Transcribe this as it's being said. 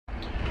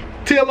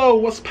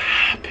TLO, what's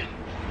poppin'?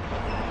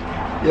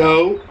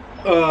 Yo,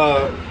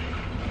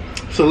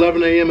 it's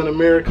 11 a.m. in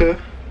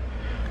America.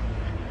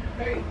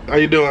 Hey. How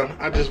you doing?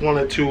 I just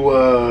wanted to,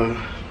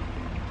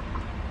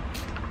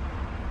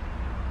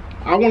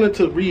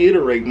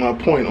 reiterate my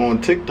point on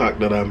TikTok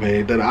that I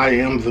made, that I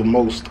am the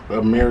most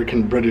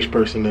American British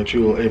person that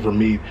you'll ever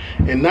meet.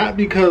 And not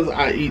because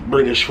I eat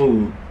British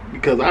food,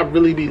 because I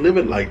really be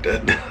living like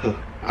that.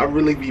 I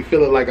really be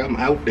feeling like I'm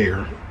out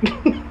there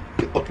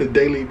on a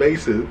daily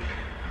basis.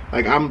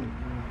 Like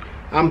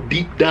I'm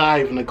deep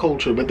diving the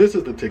culture, but this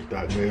is the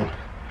TikTok, man.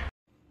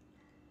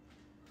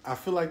 I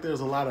feel like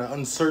there's a lot of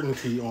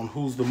uncertainty on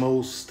who's the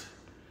most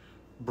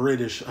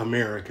British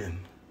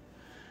American.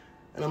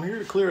 And I'm here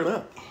to clear it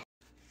up.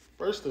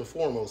 First and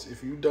foremost,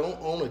 if you don't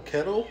own a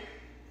kettle,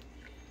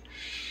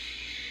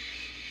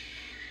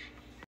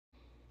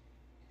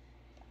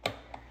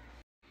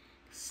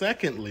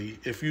 secondly,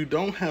 if you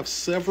don't have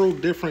several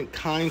different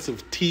kinds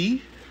of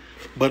tea,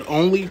 but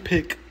only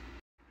pick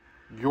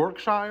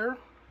Yorkshire,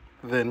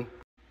 then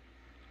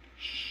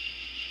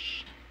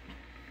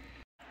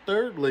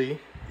thirdly,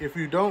 if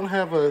you don't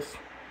have a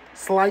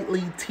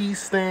slightly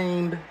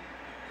tea-stained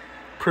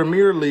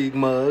Premier League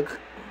mug,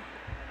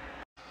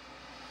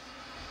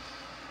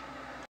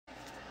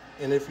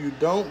 and if you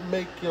don't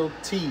make your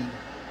tea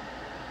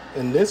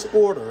in this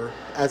order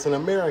as an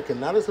American,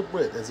 not as a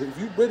Brit, as if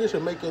you British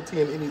and make your tea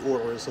in any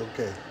order, it's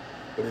okay.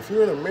 But if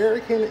you're an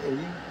American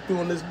and you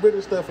doing this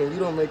British stuff and you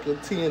don't make your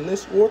tea in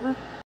this order,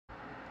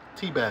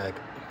 tea bag.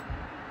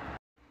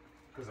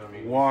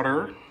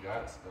 Water.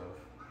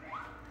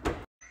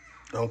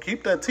 Don't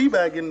keep that tea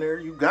bag in there.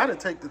 You gotta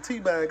take the tea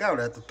bag out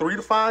after 3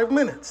 to 5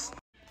 minutes.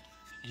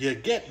 You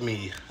get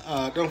me.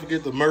 Don't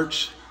forget the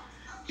merch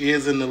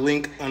is in the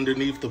link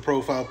underneath the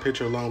profile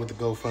picture along with the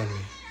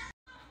GoFundMe.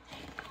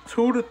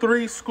 2 to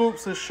 3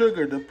 scoops of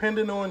sugar,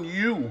 depending on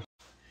you.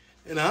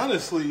 And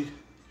honestly,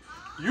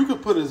 you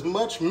could put as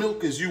much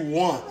milk as you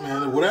want,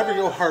 man, whatever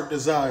your heart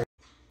desires.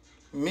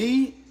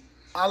 Me,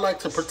 I like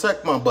to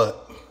protect my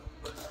butt.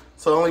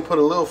 So I only put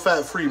a little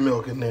fat-free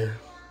milk in there.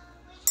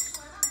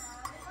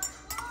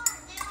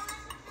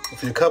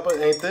 If your cuppa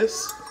ain't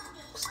this,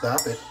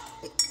 stop it.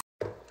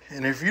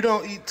 And if you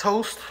don't eat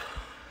toast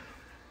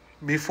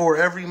before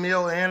every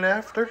meal and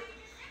after,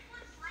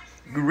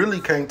 you really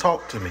can't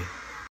talk to me.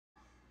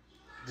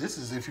 This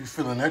is if you're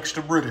feeling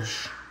extra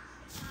British.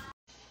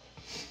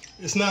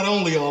 It's not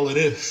only all of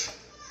this,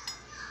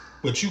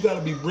 but you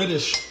gotta be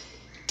British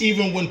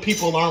even when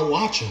people aren't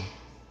watching.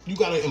 You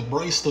gotta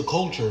embrace the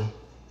culture.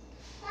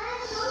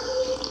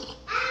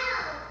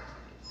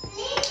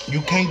 You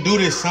can't do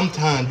this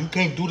sometimes. You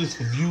can't do this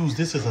for views.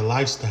 This is a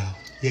lifestyle.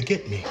 You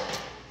get me?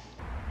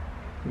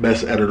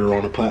 Best editor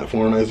on the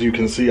platform. As you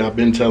can see, I've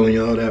been telling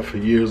y'all that for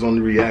years on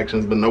the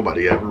reactions, but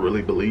nobody ever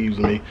really believes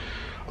me.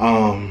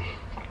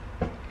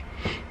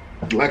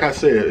 Like I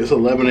said, it's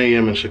 11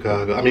 a.m. in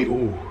Chicago. I mean,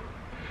 ooh,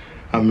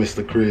 I missed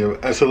the crib.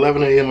 It's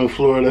 11 a.m. in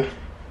Florida.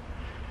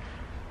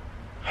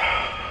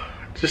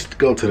 Just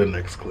go to the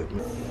next clip,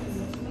 man.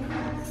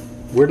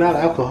 We're not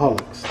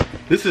alcoholics.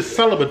 This is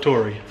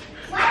celebratory.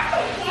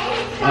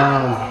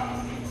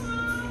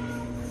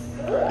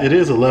 It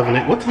is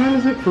 11. What time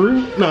is it for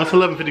real? No, it's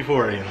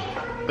 11:54 a.m.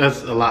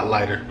 That's a lot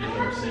lighter. You know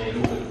what I'm saying?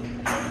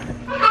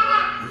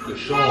 You could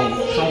show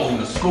them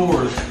the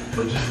scores,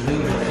 but just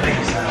leave the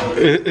face out.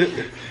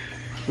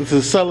 This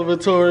is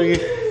celebratory.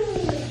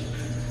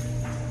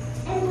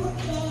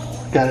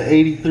 Got an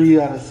 83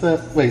 out of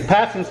 7. Wait,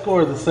 passing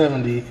score is a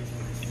 70.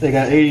 They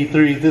got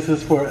 83. This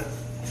is for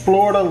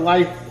Florida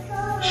life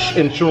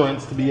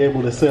insurance, to be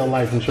able to sell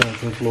life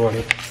insurance in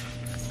Florida.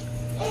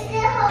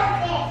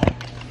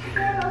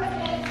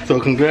 So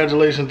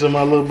congratulations to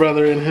my little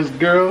brother and his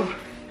girl.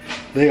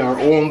 They are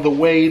on the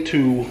way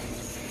to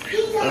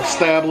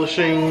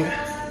establishing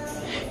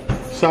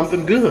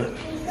something good.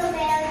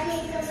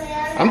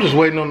 I'm just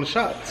waiting on the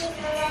shots.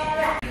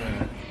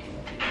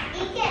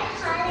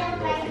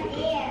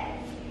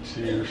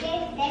 Cheers.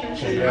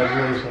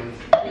 Congratulations.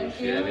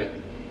 Appreciate it.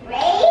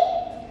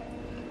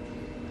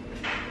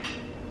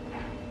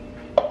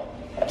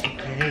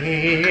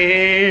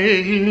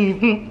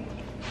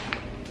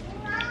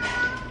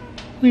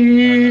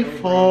 We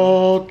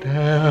fall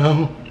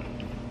down.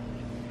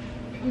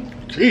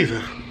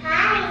 Jesus.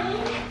 Hi.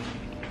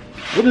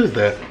 What is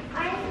that?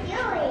 What are you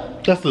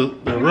doing? That's the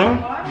rum?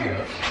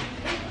 Yeah.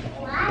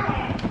 Water.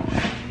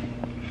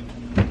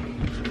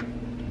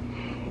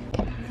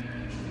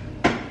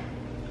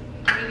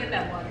 Let me get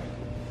that water.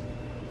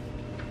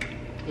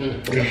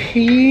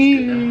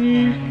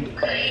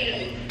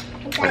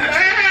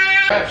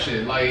 That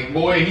shit, like,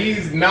 boy,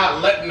 he's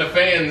not letting the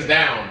fans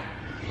down.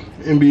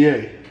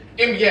 NBA.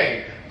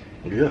 NBA.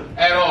 Yeah.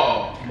 At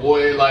all.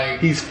 Boy,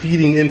 like. He's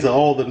feeding into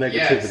all the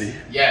negativity.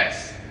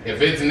 Yes. If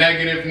it's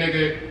negative,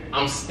 nigga,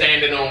 I'm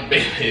standing on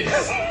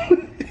business.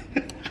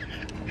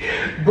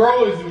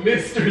 Bro is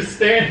Mr.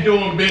 Stand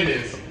on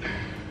business.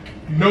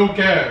 No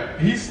cap.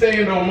 He's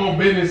staying on more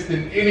business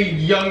than any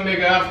young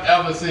nigga I've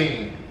ever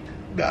seen.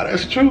 Nah,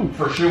 that's true.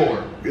 For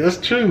sure. That's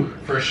true.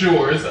 For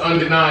sure. It's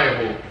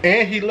undeniable.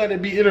 And he let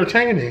it be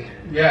entertaining.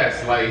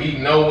 Yes, like he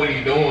know what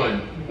he doing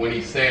when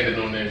he's standing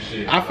on that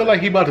shit. I feel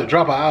like he about to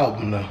drop an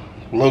album though,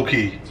 low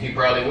key. He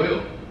probably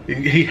will.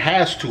 He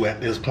has to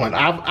at this point.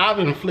 I've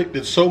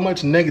inflicted so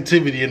much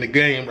negativity in the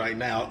game right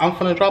now. I'm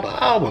finna drop an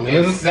album.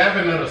 And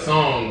 7 of the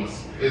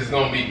songs is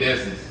gonna be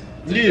disses.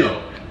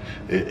 Yeah.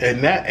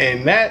 And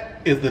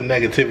that is the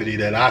negativity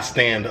that I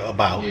stand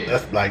about. Yeah.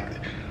 That's like,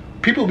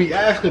 people be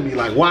asking me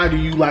like, why do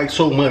you like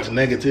so much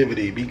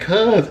negativity?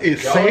 Because it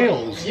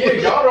sells. Yeah,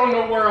 y'all don't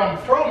know where I'm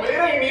from. It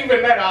ain't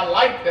even that I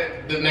like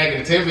the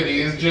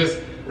negativity. It's just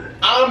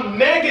I'm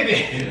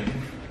negative.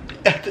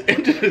 At the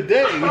end of the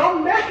day,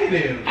 I'm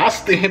negative. I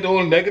stand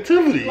on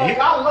negativity. Like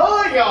I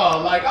love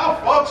y'all. Like I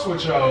fucks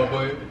with y'all,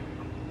 but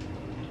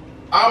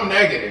I'm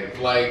negative.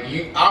 Like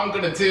I'm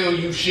gonna tell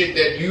you shit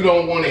that you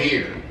don't want to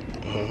hear.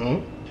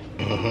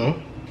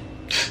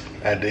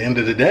 At the end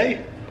of the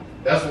day,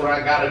 that's what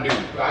I gotta do.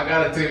 I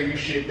gotta tell you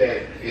shit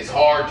that is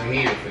hard to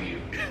hear for you.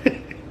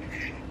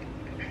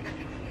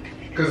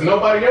 Cause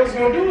nobody else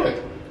gonna do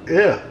it.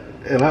 Yeah,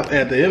 and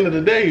at the end of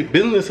the day,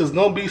 business is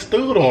gonna be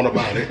stood on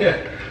about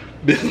it.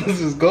 Business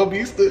is gonna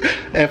be stood.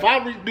 If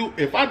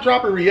I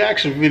drop a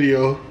reaction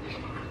video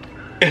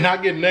and I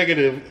get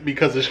negative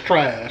because it's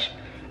trash,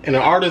 and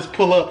an artist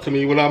pull up to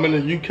me when I'm in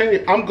the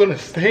UK, I'm gonna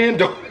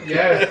stand on it.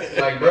 Yes,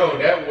 like bro,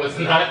 it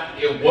wasn't that.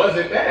 It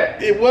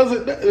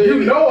wasn't that.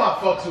 You know I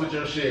fucks with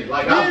your shit.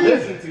 Like I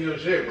listen to your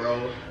shit,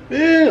 bro.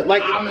 Yeah,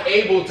 like I'm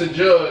able to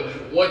judge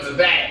what's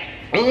that.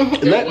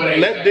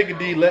 Let Digga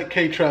D, let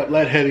K-Trap,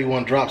 let Heady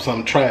One drop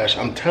some trash.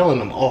 I'm telling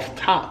them off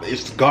top,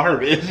 it's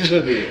garbage.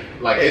 Yeah,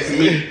 like it's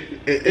me.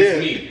 It's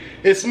me.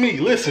 It's me.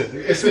 Listen,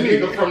 it's a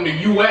nigga from the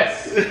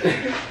US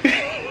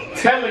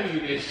telling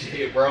you this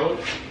shit, bro.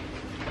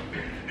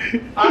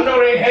 I know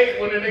they hate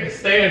when a nigga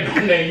stand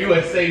on that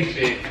USA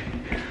shit,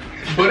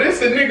 but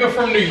it's a nigga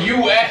from the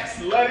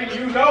US letting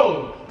you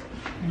know,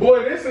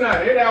 boy, this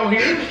not it out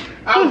here.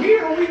 Out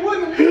here we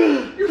wouldn't.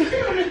 You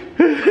feel me?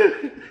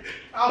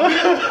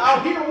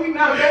 Out here we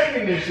not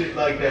making this shit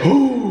like that.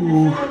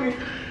 Ooh. You feel me?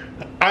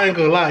 I ain't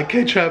gonna lie,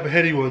 K-Trap and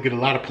Heady One get a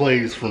lot of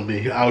plays from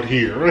me out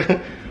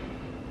here.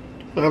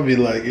 I'll be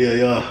like,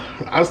 yeah,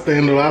 I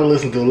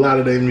listen to a lot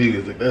of their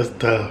music. That's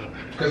tough.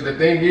 Cause the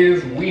thing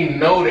is, we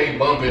know they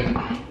bumping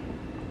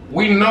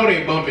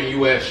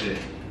US shit.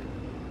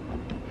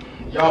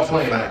 Y'all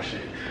playing that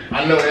shit.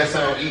 I know that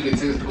sounds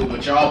egotistical,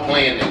 but y'all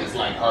playing niggas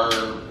like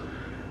Herb,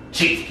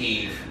 Chief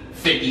Keef,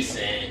 50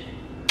 Cent.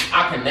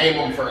 I can name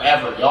them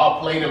forever.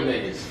 Y'all play them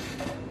niggas.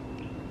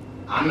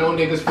 I know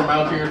niggas from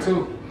out here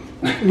too.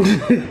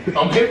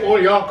 I'm hip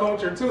on y'all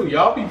culture too.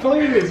 Y'all be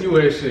playing this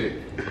US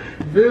shit.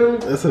 Feel?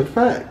 That's a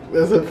fact.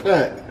 That's a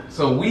fact.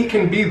 So we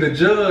can be the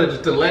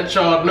judge to let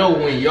y'all know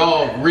when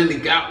y'all really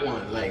got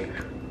one. Like,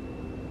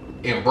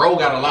 and bro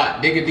got a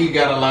lot. Digga D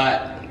got a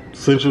lot.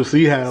 Central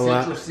C had a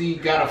lot. Central C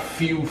got a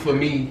few for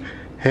me.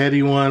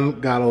 Heady One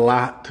got a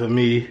lot to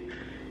me.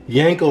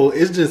 Yanko,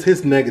 it's just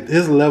his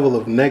level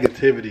of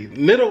negativity.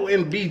 Niddle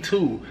and B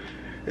too.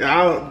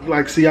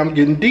 I'm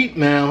getting deep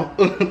now.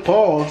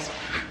 Pause.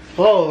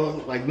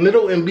 Like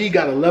Niddle and B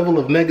got a level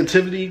of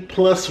negativity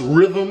plus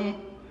rhythm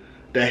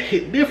that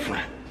hit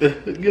different.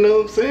 You know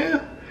what I'm saying?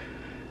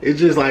 It's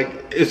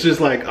just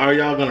like, are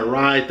y'all gonna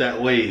ride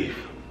that wave,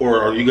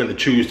 or are you gonna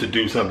choose to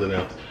do something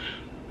else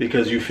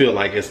because you feel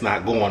like it's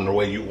not going the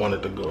way you want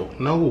it to go?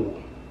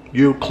 No,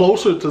 you're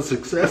closer to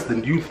success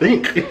than you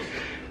think.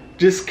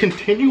 Just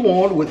continue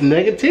on with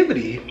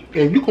negativity,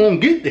 and you're gonna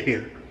get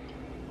there.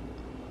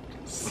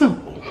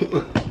 Simple.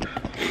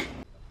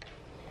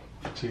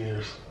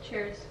 Cheers.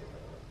 Cheers.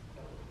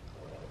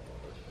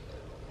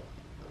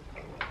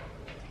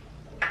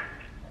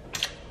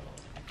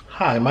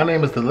 Hi, my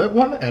name is The Lit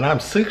One, and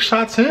I'm 6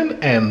 shots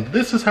in, and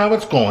this is how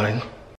it's going.